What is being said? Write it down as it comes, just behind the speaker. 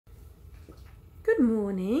Good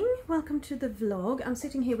morning, welcome to the vlog. I'm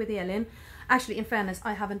sitting here with Elin. Actually, in fairness,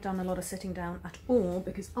 I haven't done a lot of sitting down at all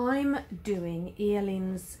because I'm doing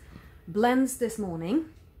Elin's blends this morning,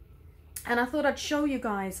 and I thought I'd show you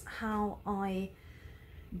guys how I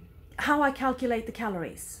calculate the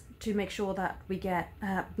calories to make sure that we get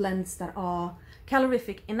blends that are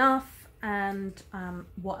calorific enough, and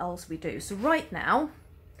what else we do. So right now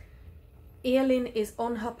Elin is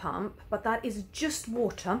on her pump, but that is just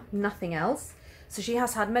water, nothing else. So she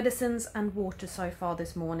has had medicines and water so far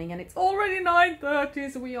this morning, and it's already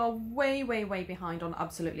 9:30, so we are way behind on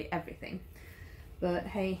absolutely everything. But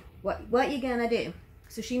hey, what you gonna do?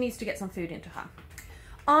 So she needs to get some food into her.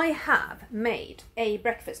 I have made a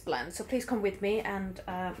breakfast blend, so please come with me and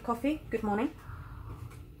coffee. Good morning.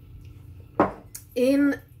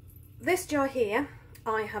 In this jar here,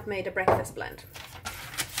 I have made a breakfast blend.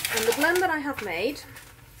 And the blend that I have made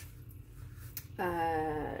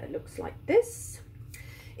looks like this.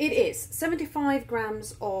 It is 75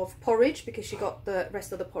 grams of porridge, because she got the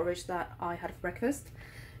rest of the porridge that I had for breakfast,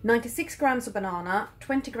 96 grams of banana,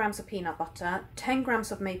 20 grams of peanut butter, 10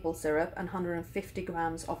 grams of maple syrup, and 150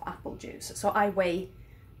 grams of apple juice. So I weigh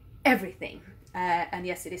everything, and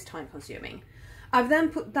yes, it is time consuming. I've then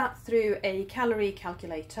put that through a calorie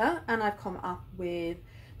calculator, and I've come up with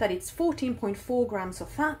that it's 14.4 grams of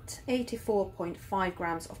fat, 84.5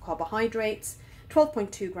 grams of carbohydrates,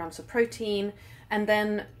 12.2 grams of protein, and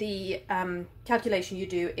then the calculation you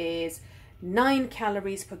do is 9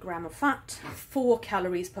 calories per gram of fat, 4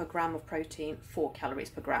 calories per gram of protein, 4 calories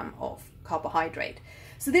per gram of carbohydrate.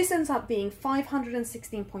 So this ends up being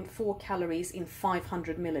 516.4 calories in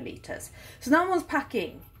 500 milliliters. So that one's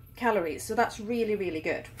packing calories, so that's really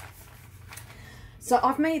good. So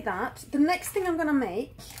I've made that. The next thing I'm gonna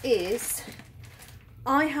make is,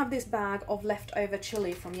 I have this bag of leftover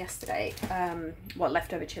chili from yesterday. Well,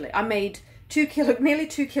 leftover chili. I made nearly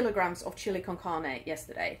 2 kilograms of chili con carne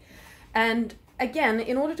yesterday. And again,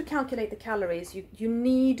 in order to calculate the calories, you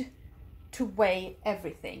need to weigh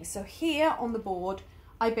everything. So here on the board,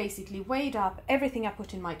 I basically weighed up everything I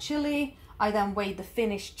put in my chili. I then weighed the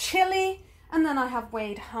finished chili, and then I have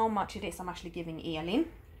weighed how much it is I'm actually giving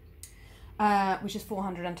Elin. Which is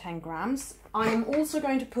 410 grams. I'm also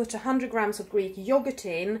going to put 100 grams of Greek yogurt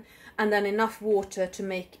in, and then enough water to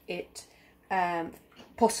make it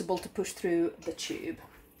possible to push through the tube.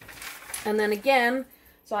 And then again,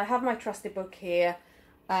 so I have my trusty book here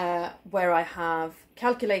where I have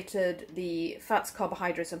calculated the fats,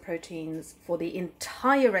 carbohydrates and proteins for the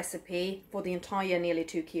entire recipe, for the entire nearly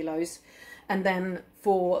 2 kilos, and then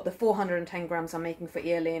for the 410 grams I'm making for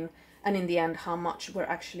Elin, and in the end how much we're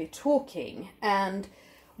actually talking. And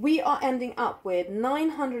we are ending up with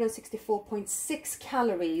 964.6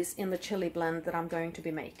 calories in the chili blend that I'm going to be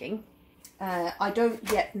making. I don't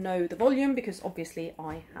yet know the volume because obviously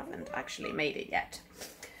I haven't actually made it yet.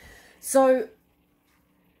 So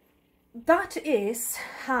that is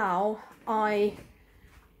how I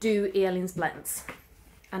do Elin's blends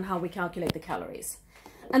and how we calculate the calories.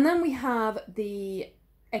 And then we have the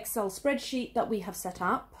Excel spreadsheet that we have set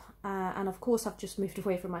up. And of course I've just moved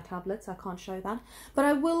away from my tablet, so I can't show that, but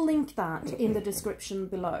I will link that in the description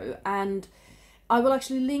below, and I will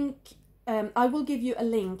actually link, I will give you a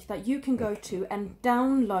link that you can go to and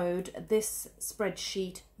download this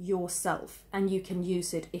spreadsheet yourself, and you can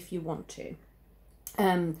use it if you want to.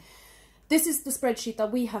 This is the spreadsheet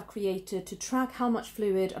that we have created to track how much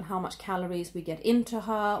fluid and how much calories we get into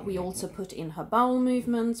her. We also put in her bowel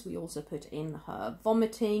movements, we also put in her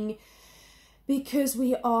vomiting, because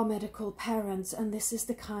we are medical parents and this is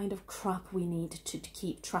the kind of crap we need to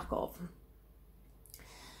keep track of.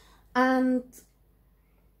 And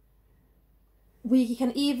we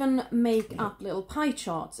can even make up little pie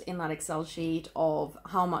charts in that Excel sheet of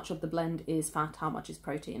how much of the blend is fat, how much is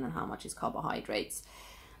protein and how much is carbohydrates,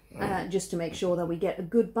 just to make sure that we get a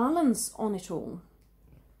good balance on it all.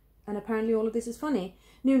 And apparently all of this is funny.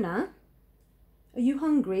 Nuna, are you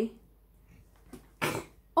hungry?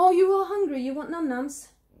 Oh, you are hungry. You want num-nums?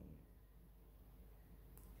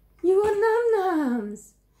 You want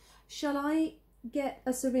num-nums? Shall I get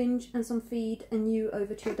a syringe and some feed and you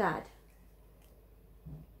over to your dad?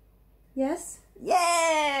 Yes?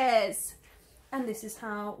 Yes! And this is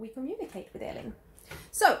how we communicate with Elin.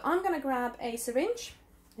 So I'm going to grab a syringe.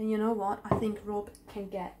 And you know what? I think Rob can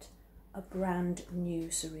get a brand new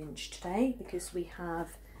syringe today because we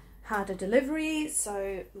have had a delivery,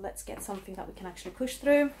 so let's get something that we can actually push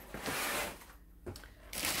through.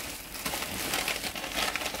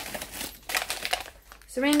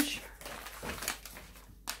 Syringe.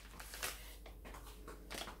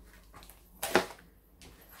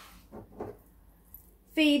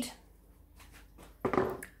 Feed.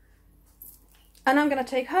 And I'm going to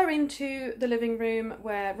take her into the living room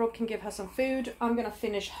where Rob can give her some food. I'm going to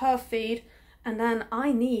finish her feed, and then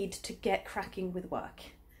I need to get cracking with work.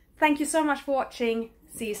 Thank you so much for watching.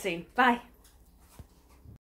 See you soon. Bye.